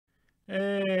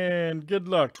And good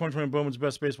luck. 2020 Bowman's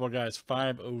Best Baseball Guys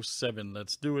 507.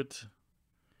 Let's do it.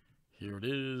 Here it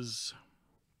is.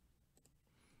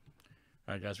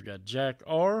 All right, guys, we got Jack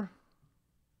R.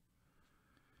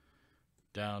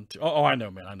 Down to... Oh, I know,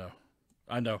 man.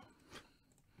 I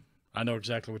know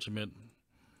exactly what you meant.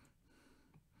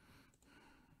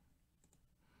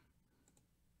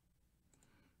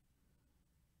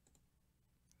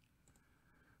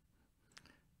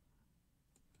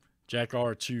 Jack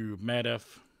R to Matt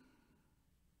F.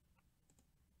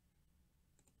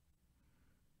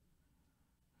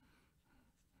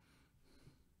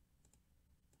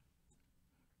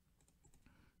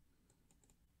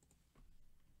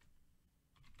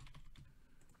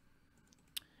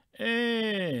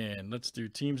 And let's do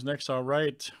teams next. All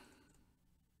right.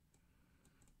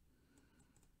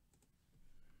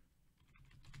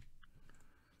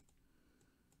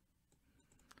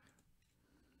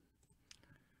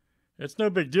 It's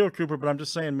no big deal, Cooper, but I'm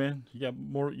just saying, man, you got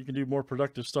more. You can do more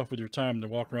productive stuff with your time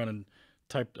than walk around and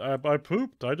type. I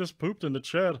pooped. I just pooped in the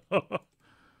chat.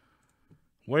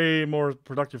 Way more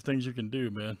productive things you can do,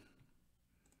 man.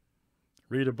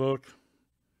 Read a book,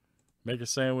 make a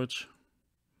sandwich,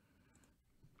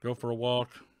 go for a walk,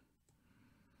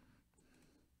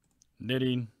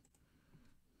 knitting.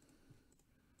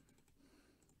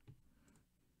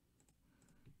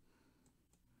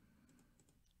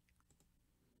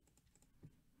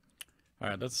 All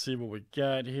right, let's see what we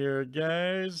got here,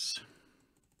 guys.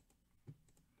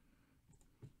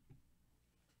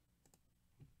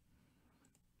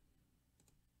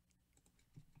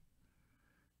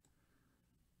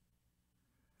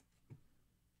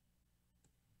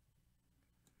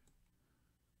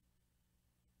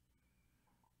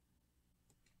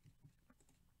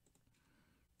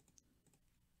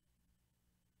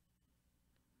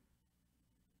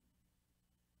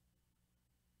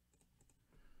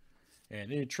 And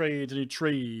any trades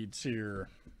here.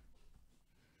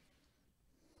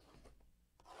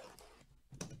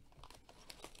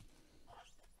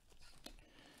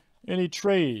 Any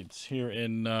trades here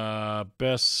in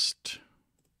Best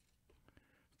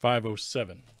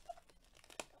 507?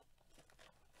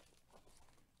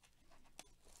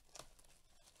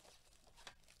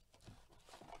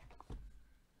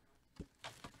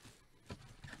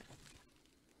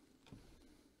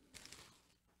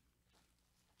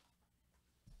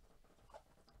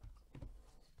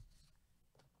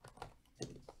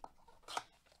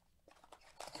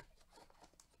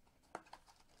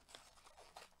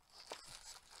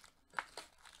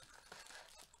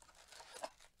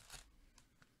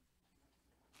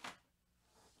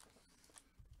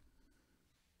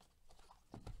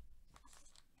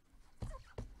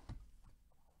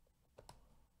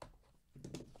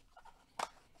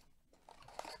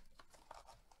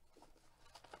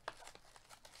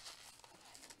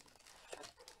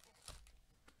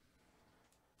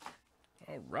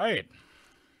 All right.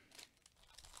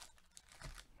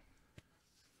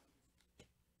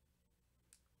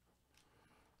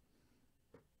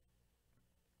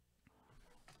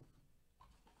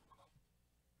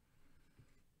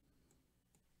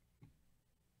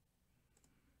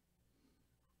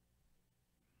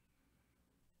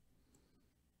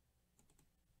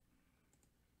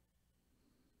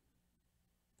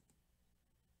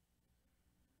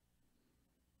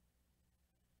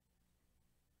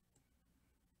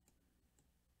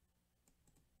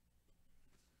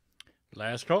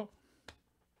 Last call.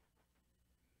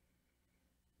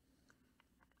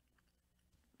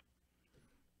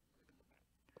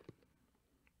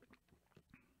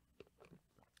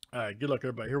 All right, good luck,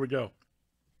 everybody. Here we go.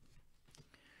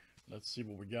 Let's see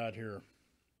what we got here.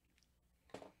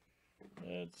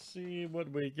 Let's see what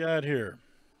we got here.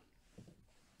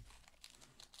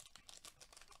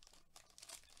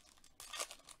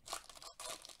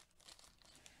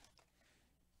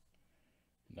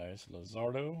 Nice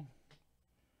Luzardo.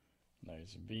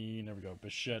 Nice Bean. There we go.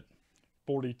 Bichette.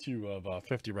 42 of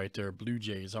 50 right there. Blue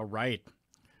Jays. All right.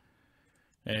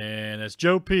 And that's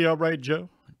Joe P. All right, Joe.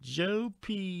 Joe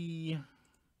P.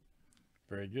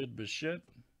 Very good. Bichette.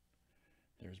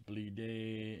 There's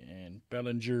Bleday and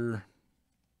Bellinger.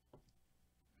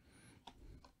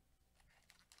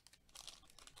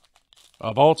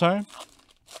 Of all time.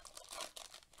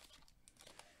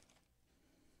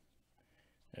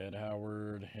 Ed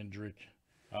Howard, Hendrick,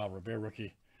 Rivera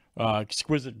rookie.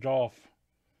 Exquisite Golf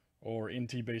or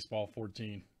NT Baseball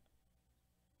 14.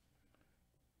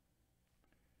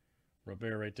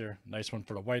 Rivera right there. Nice one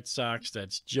for the White Sox.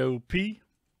 That's Joe P.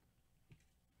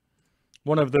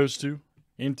 One of those two.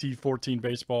 NT 14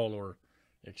 Baseball or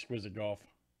Exquisite Golf.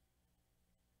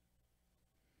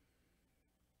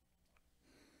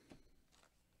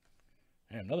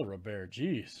 Man, another Robert.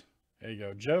 Jeez. There you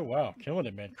go, Joe. Wow, killing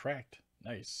it, man. Cracked.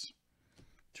 Nice.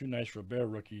 2 nice Robert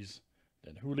rookies.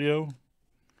 Then Julio.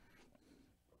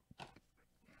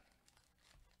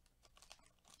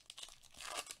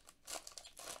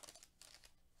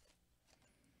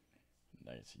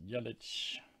 Nice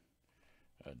Yelich.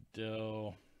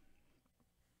 Adele.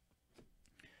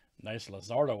 Nice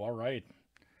Luzardo. All right.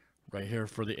 Right here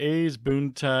for the A's.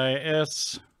 Boontai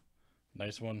S.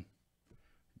 Nice one.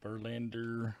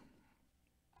 Verlander.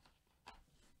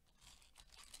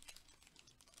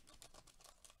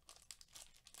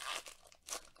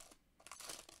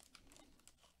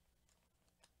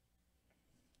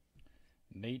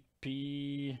 Nate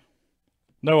P.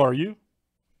 No, are you?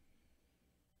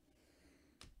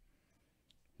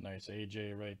 Nice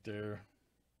AJ right there.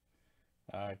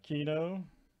 Kino.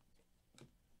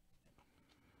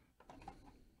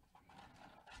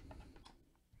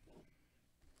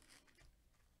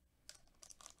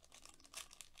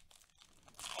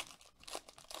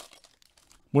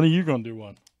 When are you going to do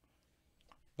one?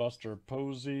 Buster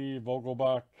Posey,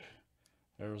 Vogelbach.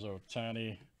 There's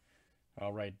Ohtani.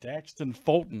 All right, Daxton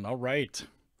Fulton. All right.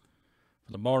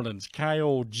 For the Marlins,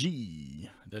 Kyle G.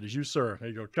 That is you, sir. There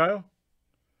you go, Kyle.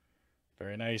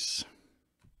 Very nice.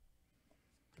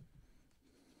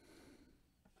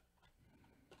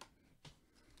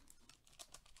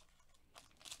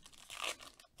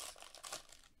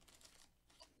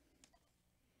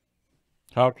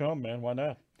 How come, man? Why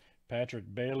not? Patrick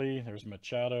Bailey. There's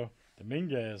Machado.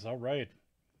 Dominguez. All right.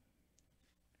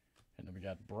 And then we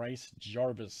got Bryce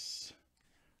Jarvis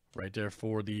right there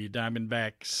for the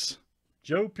Diamondbacks.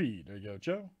 Joe P. There you go,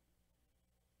 Joe.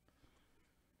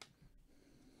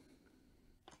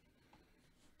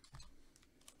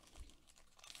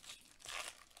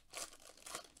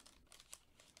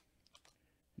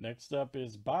 Next up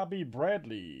is Bobby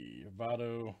Bradley.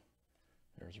 Votto.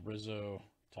 There's Rizzo.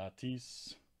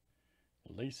 Tatis.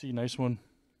 Lacey, nice one.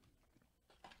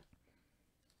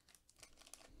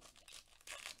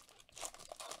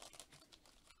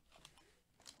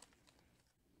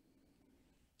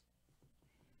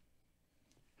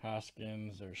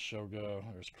 Hoskins, there's Shogo,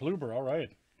 there's Kluber, all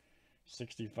right.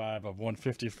 65 of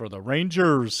 150 for the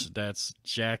Rangers. That's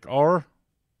Jack R.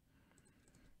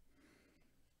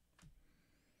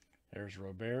 There's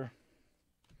Robert.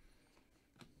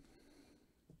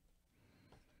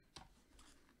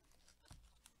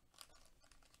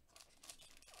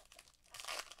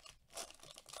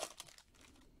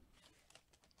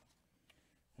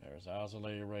 There's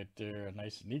Ozole right there.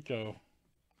 Nice Nico.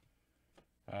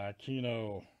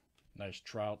 Kino. Nice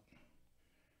Trout.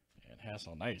 And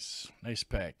Hassel. Nice. Nice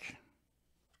pack.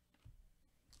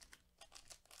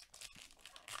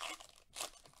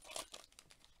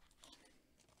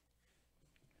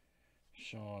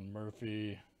 Sean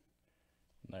Murphy.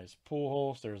 Nice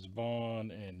Pujols. There's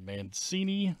Vaughn and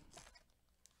Mancini.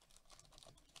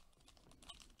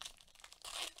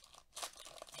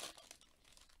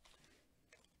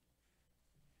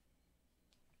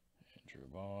 Andrew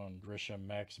Vaughn, Grisham,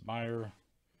 Max Meyer,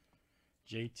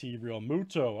 JT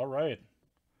Realmuto. All right.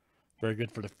 Very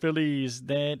good for the Phillies.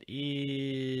 That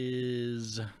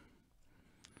is,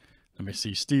 let me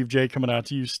see, Steve J coming out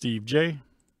to you, Steve J.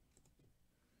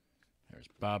 There's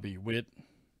Bobby Witt.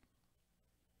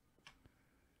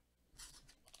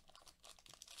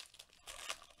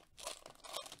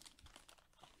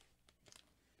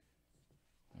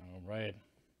 All right.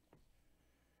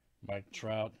 Mike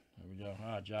Trout. There we go.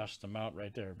 Josh Stamount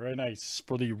right there. Very nice.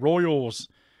 For the Royals,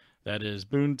 that is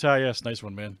Boone Tyus. Nice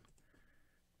one, man.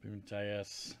 Boone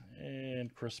Tyus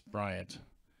and Chris Bryant.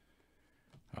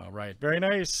 All right. Very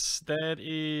nice. That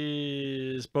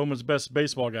is Bowman's Best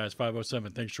Baseball, guys.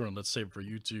 507. Thanks, Jordan. Let's save it for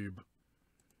YouTube.